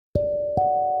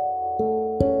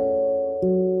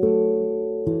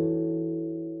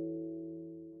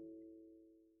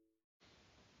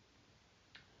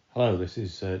Hello, this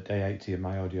is day 80 of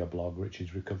my audio blog,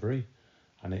 Richard's Recovery,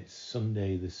 and it's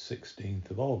Sunday the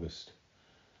 16th of August.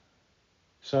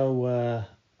 So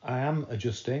I am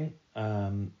adjusting,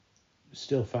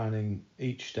 still finding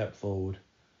each step forward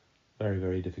very,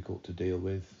 very difficult to deal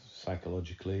with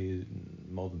psychologically,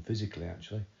 more than physically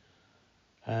actually.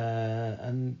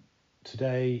 And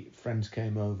today friends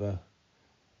came over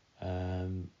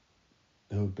who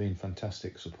have been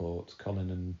fantastic support,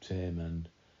 Colin and Tim and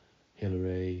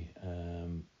Hillary,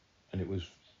 and it was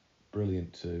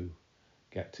brilliant to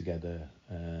get together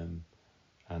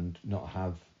and not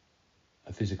have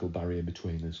a physical barrier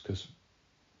between us, because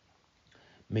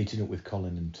meeting up with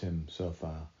Colin and Tim so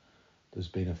far, there's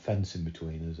been a fence in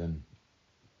between us and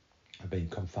I've been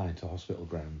confined to hospital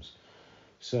grounds.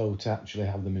 So to actually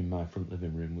have them in my front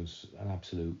living room was an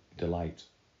absolute delight.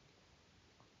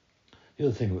 The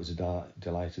other thing that was a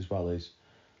delight as well is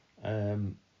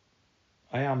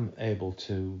I am able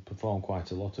to perform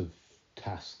quite a lot of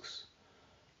tasks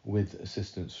with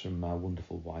assistance from my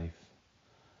wonderful wife,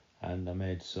 and I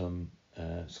made some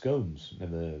scones.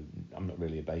 I'm not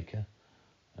really a baker,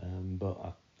 but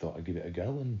I thought I'd give it a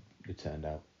go, and it turned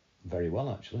out very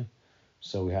well actually.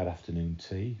 So we had afternoon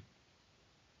tea,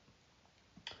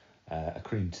 a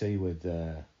cream tea with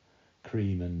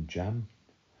cream and jam,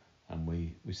 and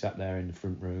we sat there in the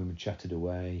front room and chatted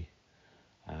away,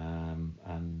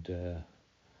 and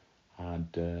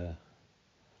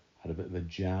had a bit of a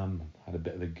jam, had a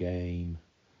bit of a game.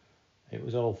 It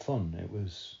was all fun. It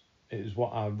was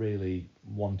what I really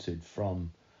wanted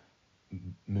from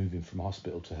moving from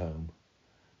hospital to home.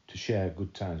 To share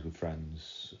good times with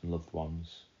friends and loved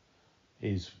ones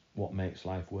is what makes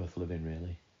life worth living,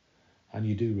 really. And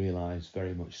you do realise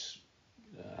very much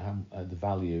the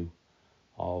value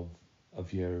of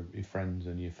your friends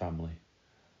and your family.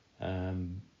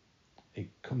 It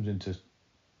comes into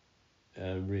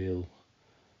a real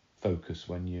focus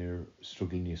when you're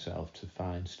struggling yourself to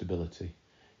find stability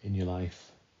in your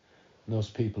life. And those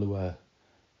people who are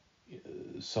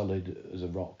solid as a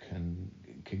rock and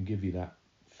can give you that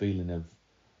feeling of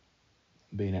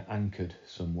being anchored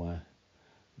somewhere,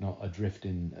 not adrift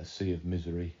in a sea of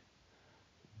misery,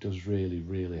 does really,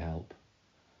 really help.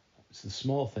 It's the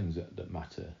small things that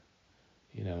matter.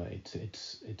 You know,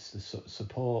 it's the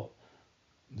support,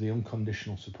 the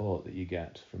unconditional support that you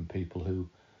get from people who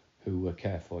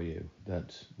care for you,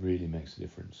 that really makes a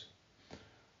difference.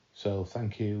 So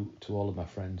thank you to all of my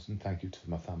friends and thank you to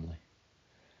my family.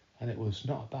 And it was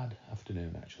not a bad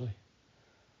afternoon actually.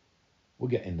 We're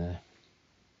getting there.